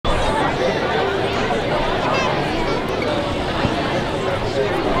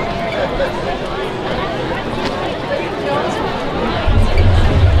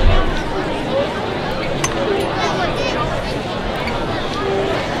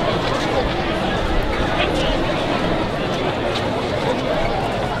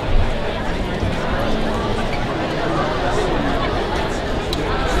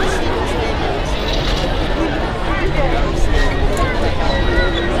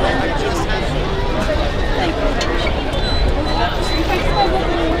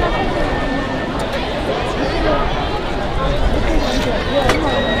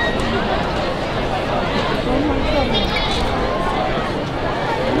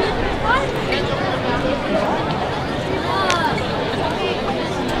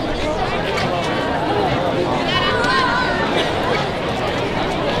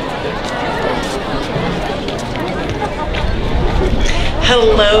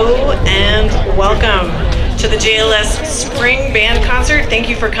Hello and welcome to the JLS Spring Band Concert. Thank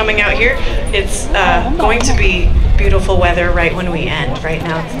you for coming out here. It's going to be beautiful weather right when we end. Right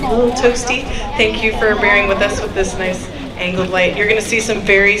now it's a little toasty. Thank you for bearing with us with this nice angled light. You're going to see some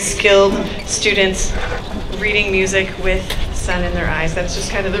very skilled students reading music with the sun in their eyes. That's just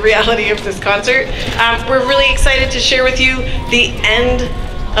kind of the reality of this concert. We're really excited to share with you the end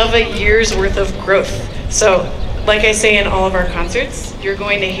of a year's worth of growth. So, like I say in all of our concerts, you're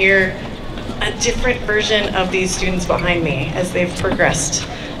going to hear a different version of these students behind me as they've progressed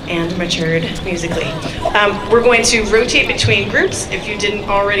and matured musically. We're going to rotate between groups. If you didn't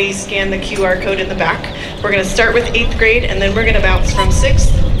already scan the QR code in the back, we're going to start with 8th grade and then we're going to bounce from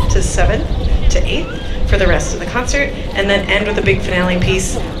 6th to 7th to 8th for the rest of the concert, and then end with a big finale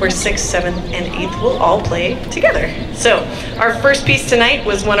piece where 6th, 7th, and 8th will all play together. So our first piece tonight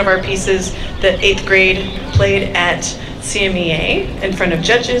was one of our pieces that 8th grade played at CMEA in front of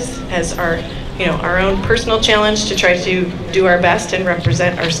judges as our own personal challenge to try to do our best and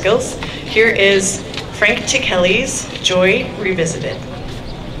represent our skills. Here is Frank Tichelli's Joy Revisited.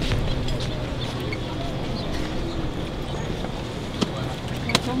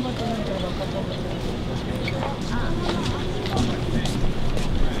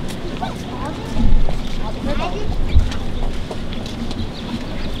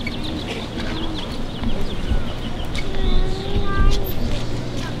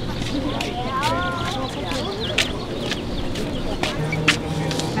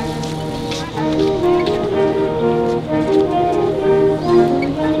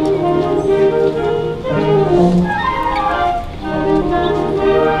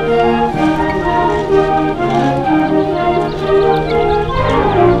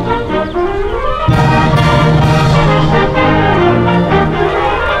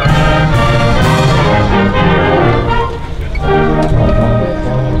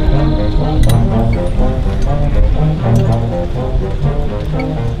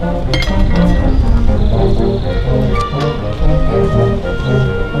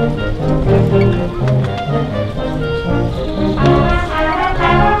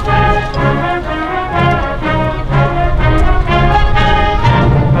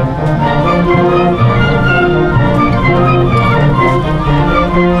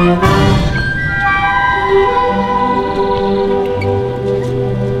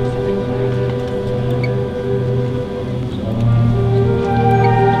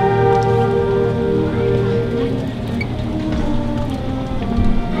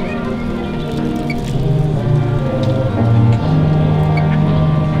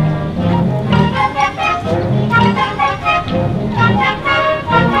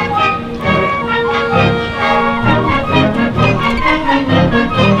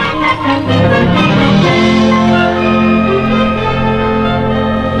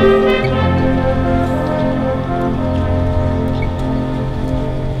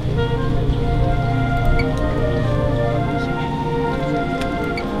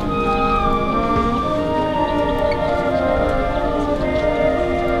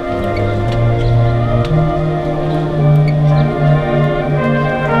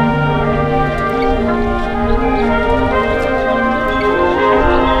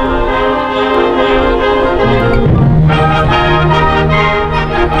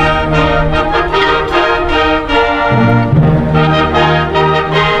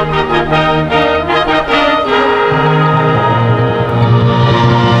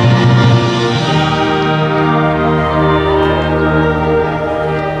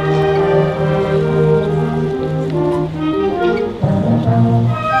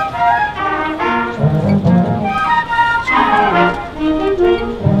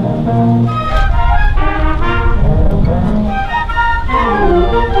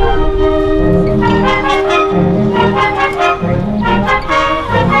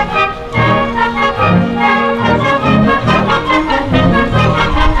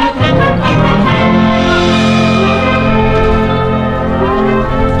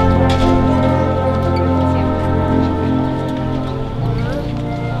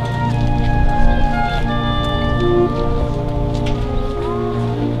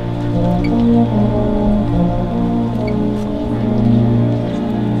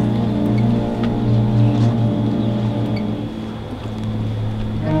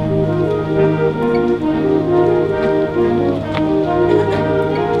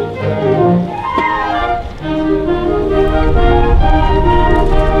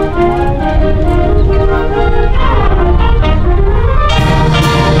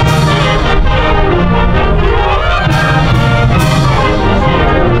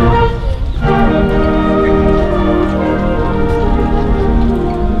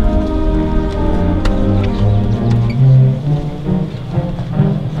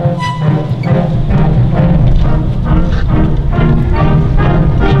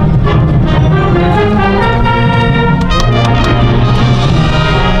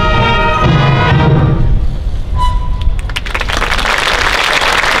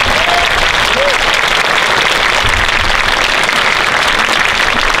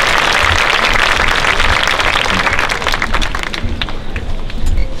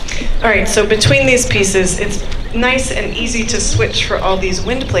 All right, so between these pieces, it's nice and easy to switch for all these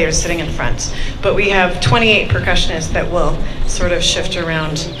wind players sitting in front, but we have 28 percussionists that will sort of shift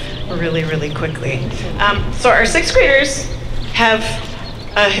around really, really quickly. So our sixth graders have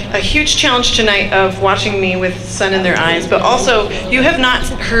a huge challenge tonight of watching me with sun in their eyes, but also you have not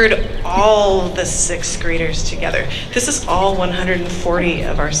heard all the sixth graders together. This is all 140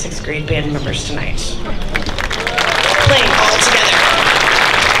 of our sixth grade band members tonight, playing all together.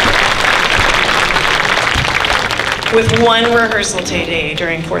 With one rehearsal today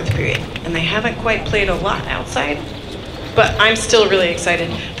during fourth period, and they haven't quite played a lot outside, but I'm still really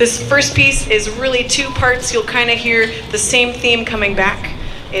excited. This first piece is really two parts. You'll kind of hear the same theme coming back.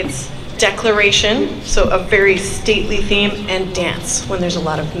 It's declaration, so a very stately theme, and dance, when there's a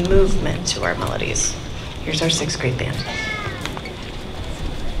lot of movement to our melodies. Here's our sixth grade band.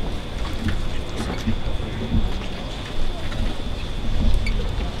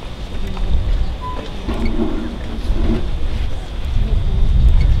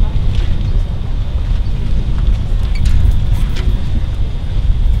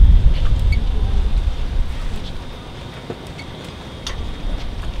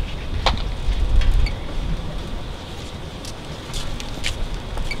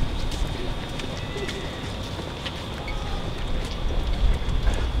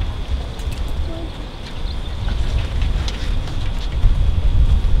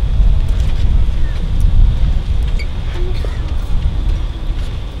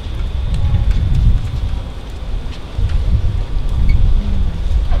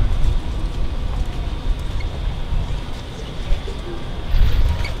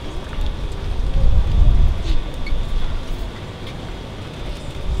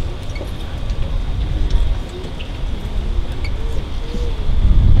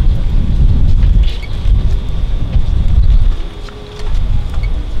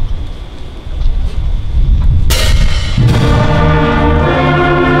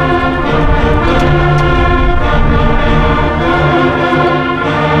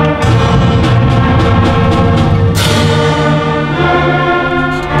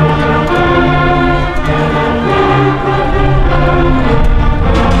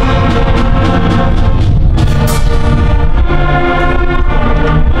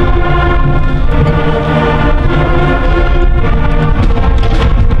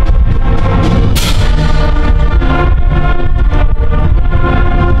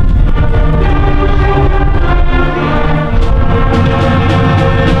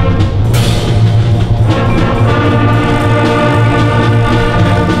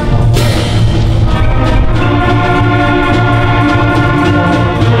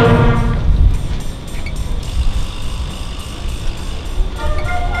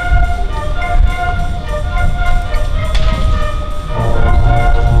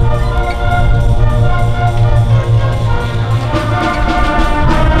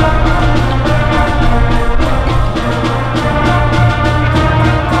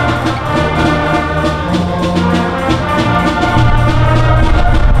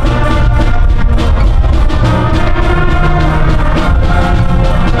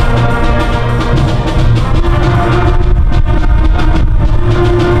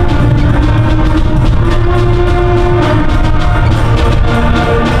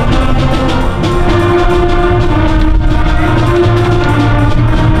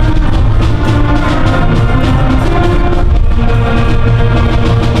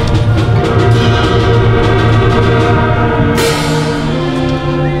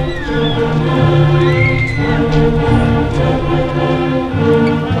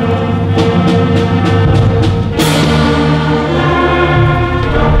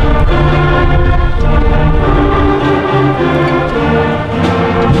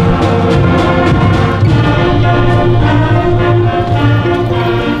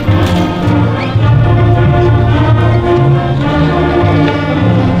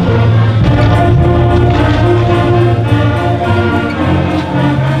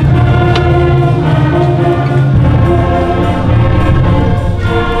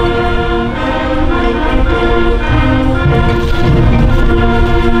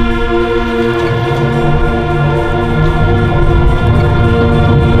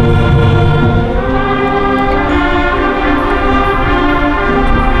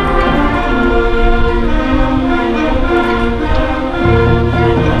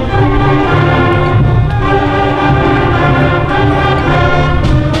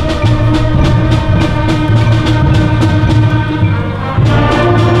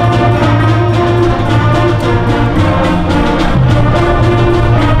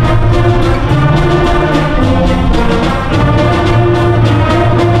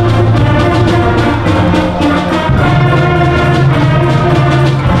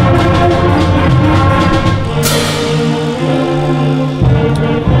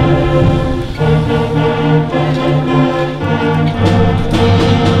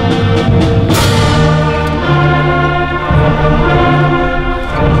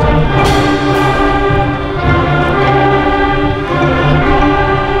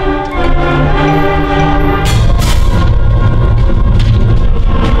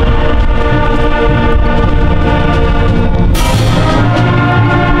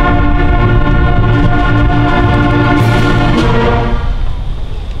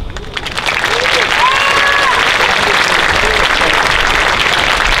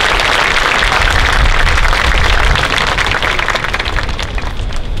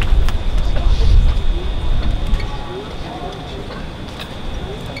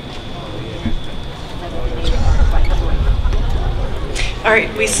 All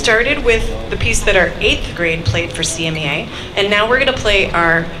right, we started with the piece that our 8th grade played for CMEA, and now we're gonna play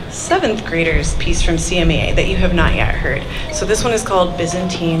our 7th graders piece from CMEA that you have not yet heard. So this one is called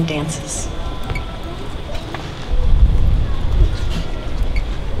Byzantine Dances.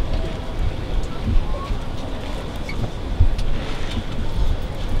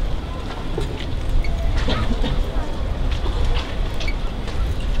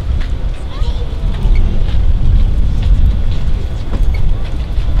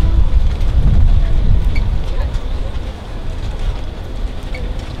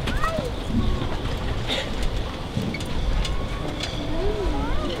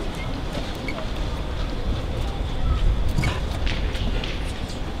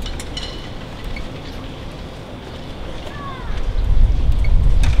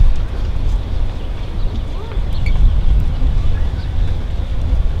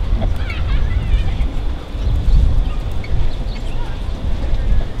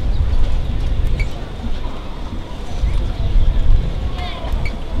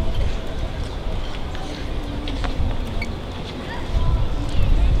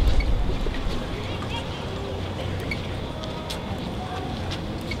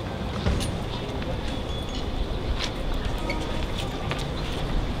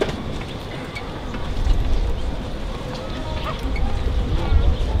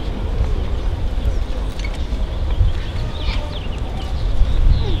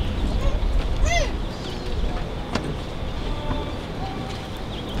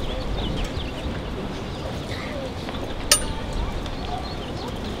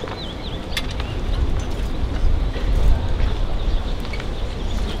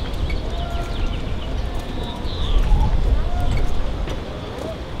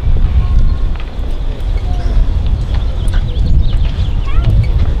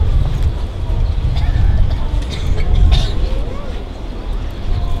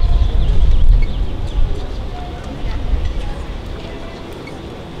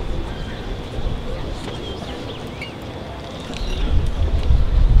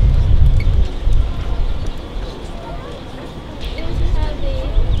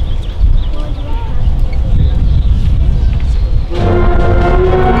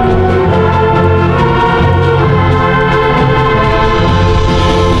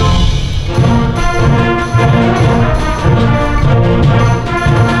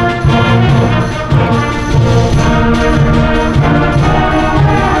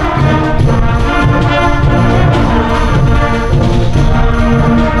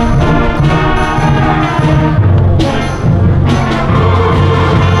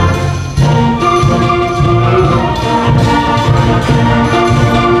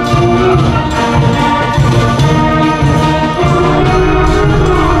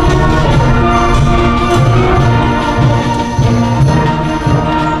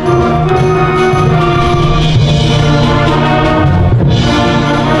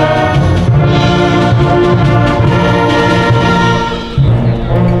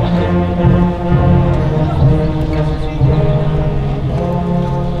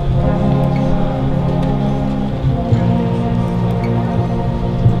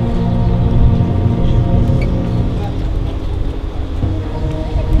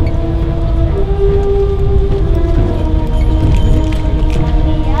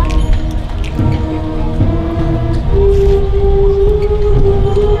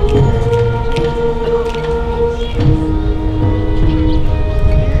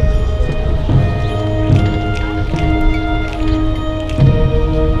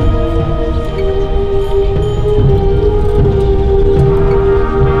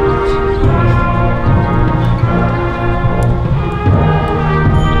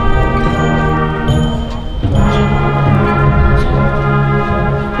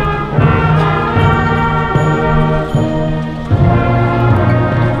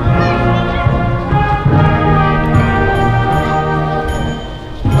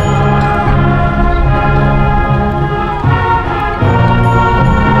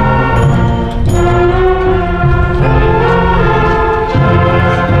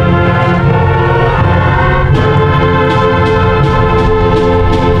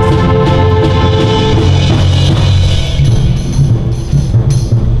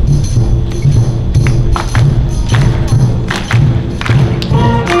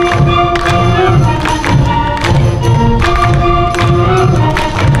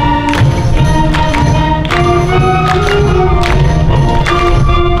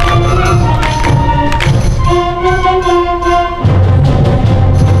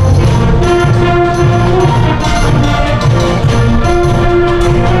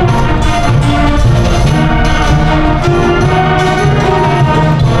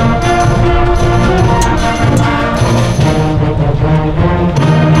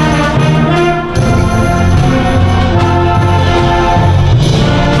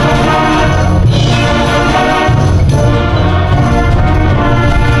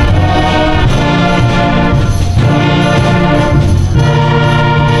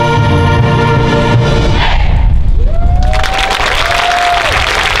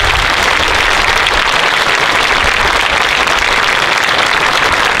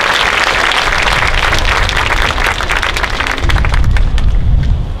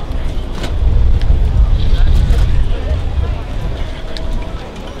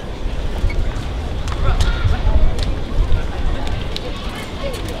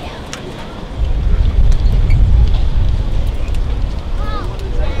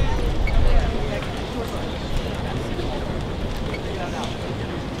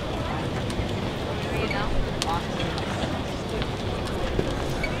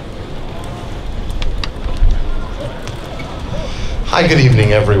 Hi, good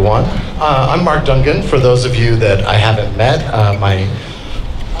evening, everyone. I'm Mark Duncan. For those of you that I haven't met, my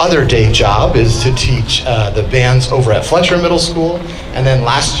other day job is to teach the bands over at Fletcher Middle School. And then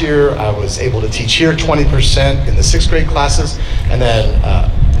last year, I was able to teach here 20% in the 6th grade classes. And then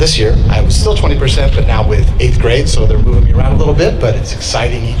this year, I was still 20%, but now with 8th grade, so they're moving me around a little bit, but it's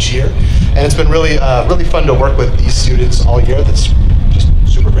exciting each year. And it's been really, really fun to work with these students all year. That's just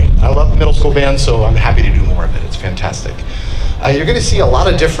super great. I love middle school bands, so I'm happy to do more of it. It's fantastic. You're going to see a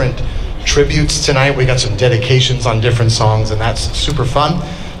lot of different tributes tonight. We got some dedications on different songs, and that's super fun.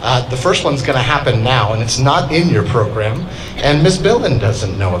 The first one's going to happen now, and it's not in your program, and Miss Billin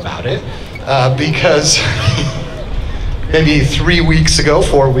doesn't know about it because maybe 4 weeks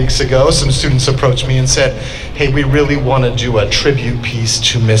ago, some students approached me and said, hey, we really want to do a tribute piece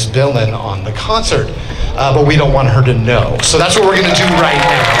to Miss Billin on the concert, but we don't want her to know. So that's what we're going to do right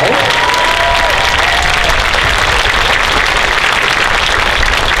now.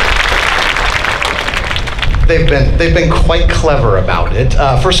 They've been quite clever about it.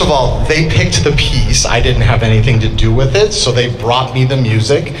 First of all, they picked the piece. I didn't have anything to do with it, so they brought me the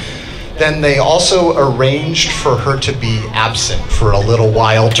music. Then they also arranged for her to be absent for a little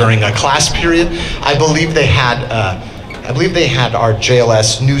while during a class period. I believe they had our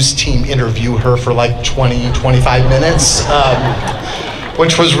JLS news team interview her for like 20-25 minutes.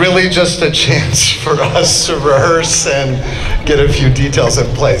 Which was really just a chance for us to rehearse and get a few details in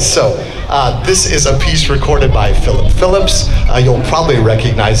place. So this is a piece recorded by Philip Phillips. You'll probably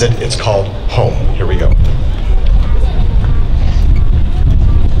recognize it. It's called Home. Here we go.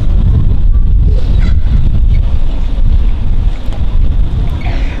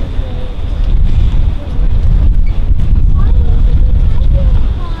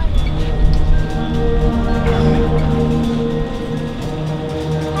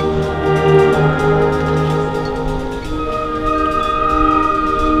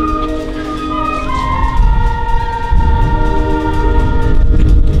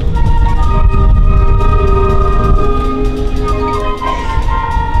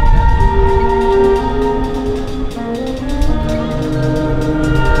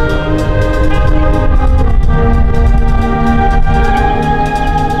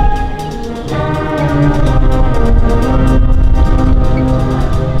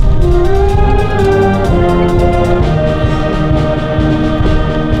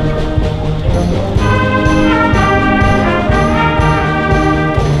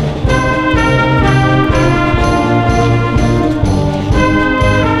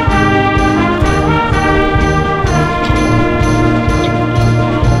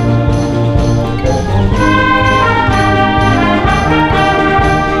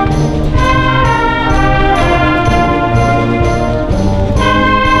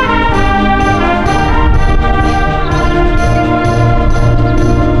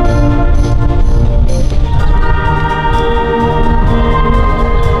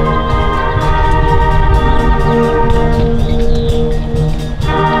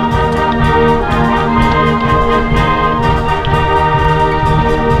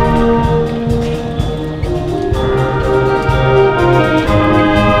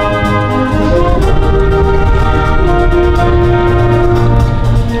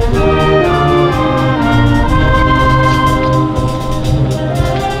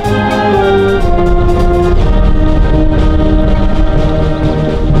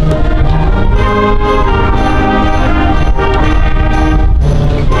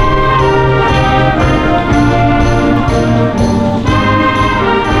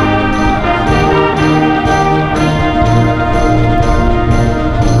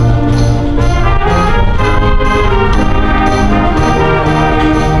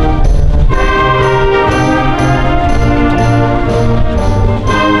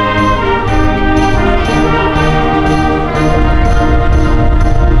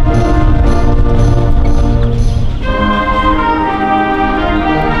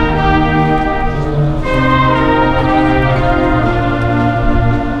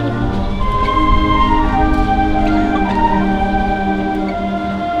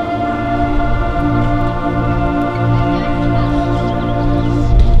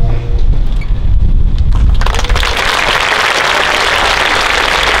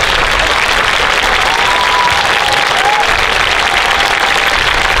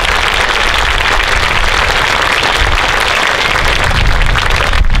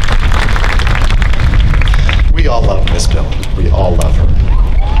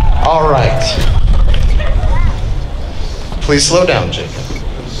 Please slow down, Jacob.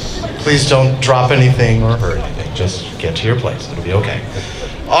 Please don't drop anything or hurt anything. Just get to your place. It'll be okay.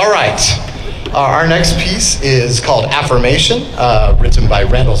 All right. Our next piece is called Affirmation, written by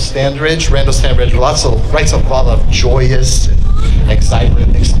Randall Standridge. Randall Standridge writes a lot of joyous and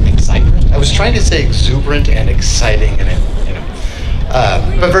excitement. I was trying to say exuberant and exciting,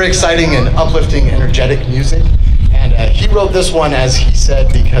 but very exciting and uplifting, energetic music. And he wrote this one, as he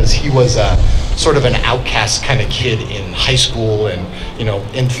said, because he was sort of an outcast kind of kid in high school and,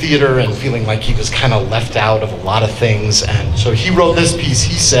 in theater, and feeling like he was kind of left out of a lot of things. And so he wrote this piece,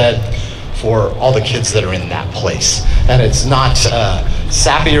 he said, for all the kids that are in that place. And it's not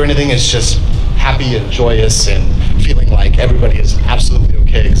sappy or anything, it's just happy and joyous and feeling like everybody is absolutely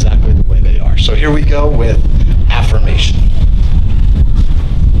okay exactly the way they are. So here we go with Affirmation.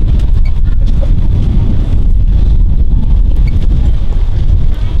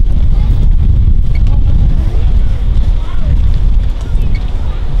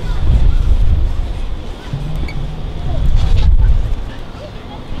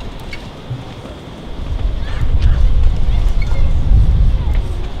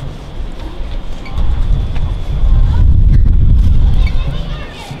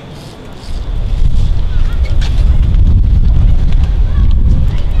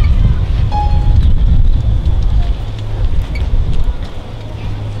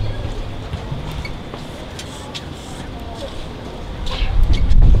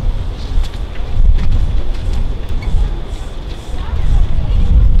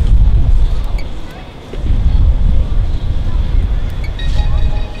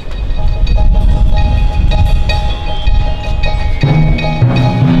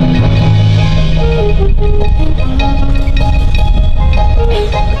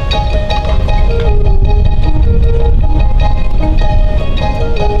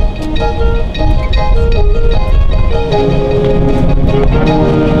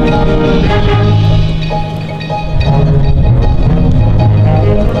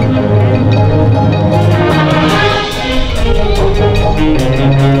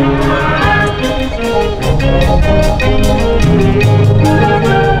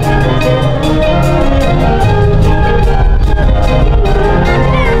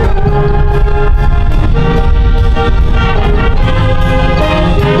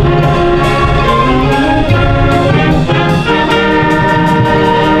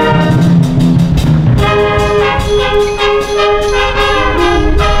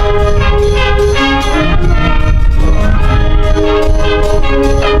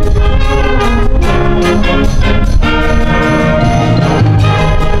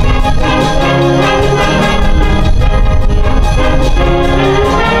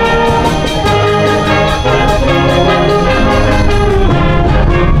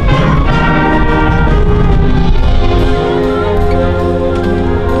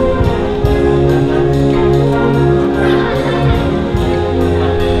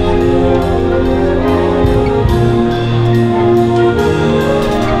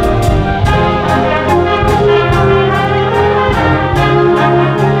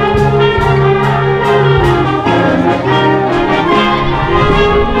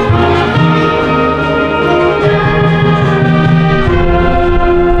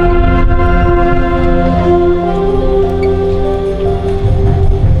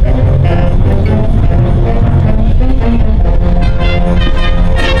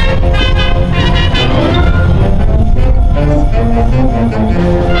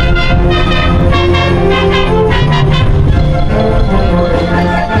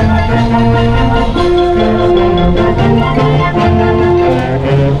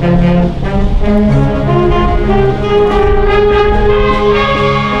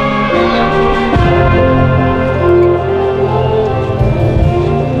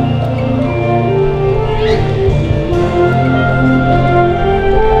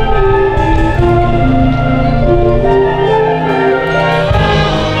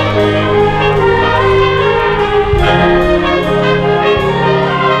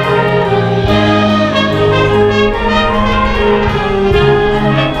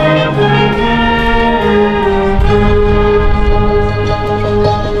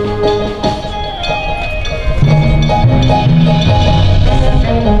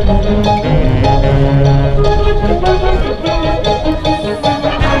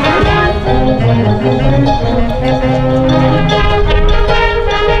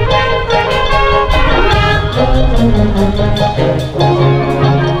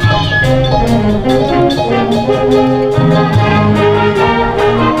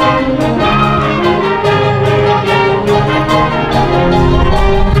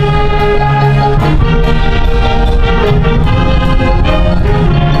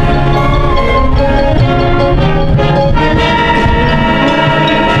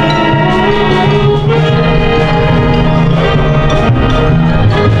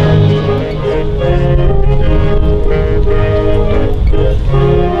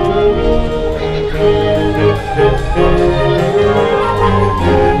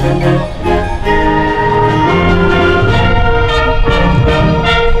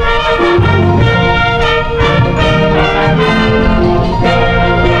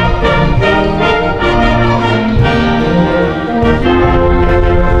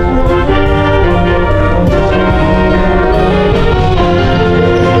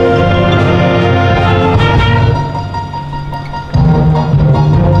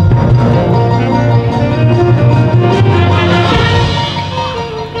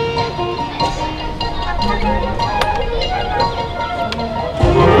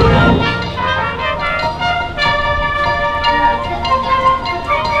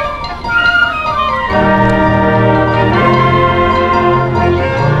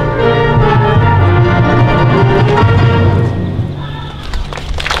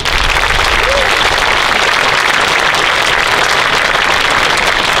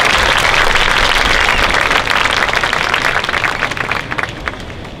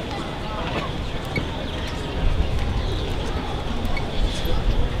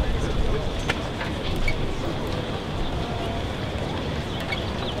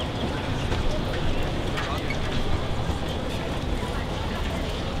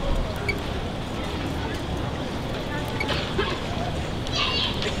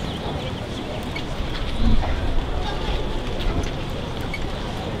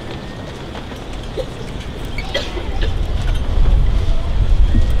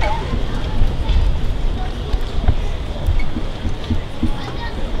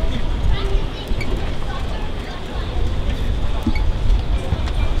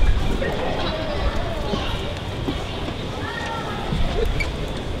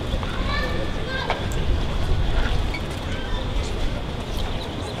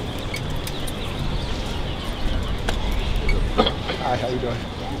 Hi, how you doing?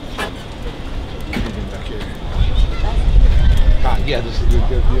 Back here. Yeah, this is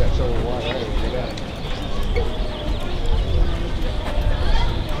good. Yeah, so why? Yeah.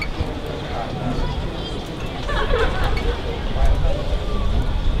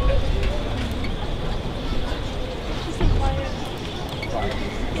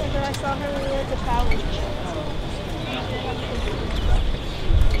 Yeah, but I saw her when we were at the power.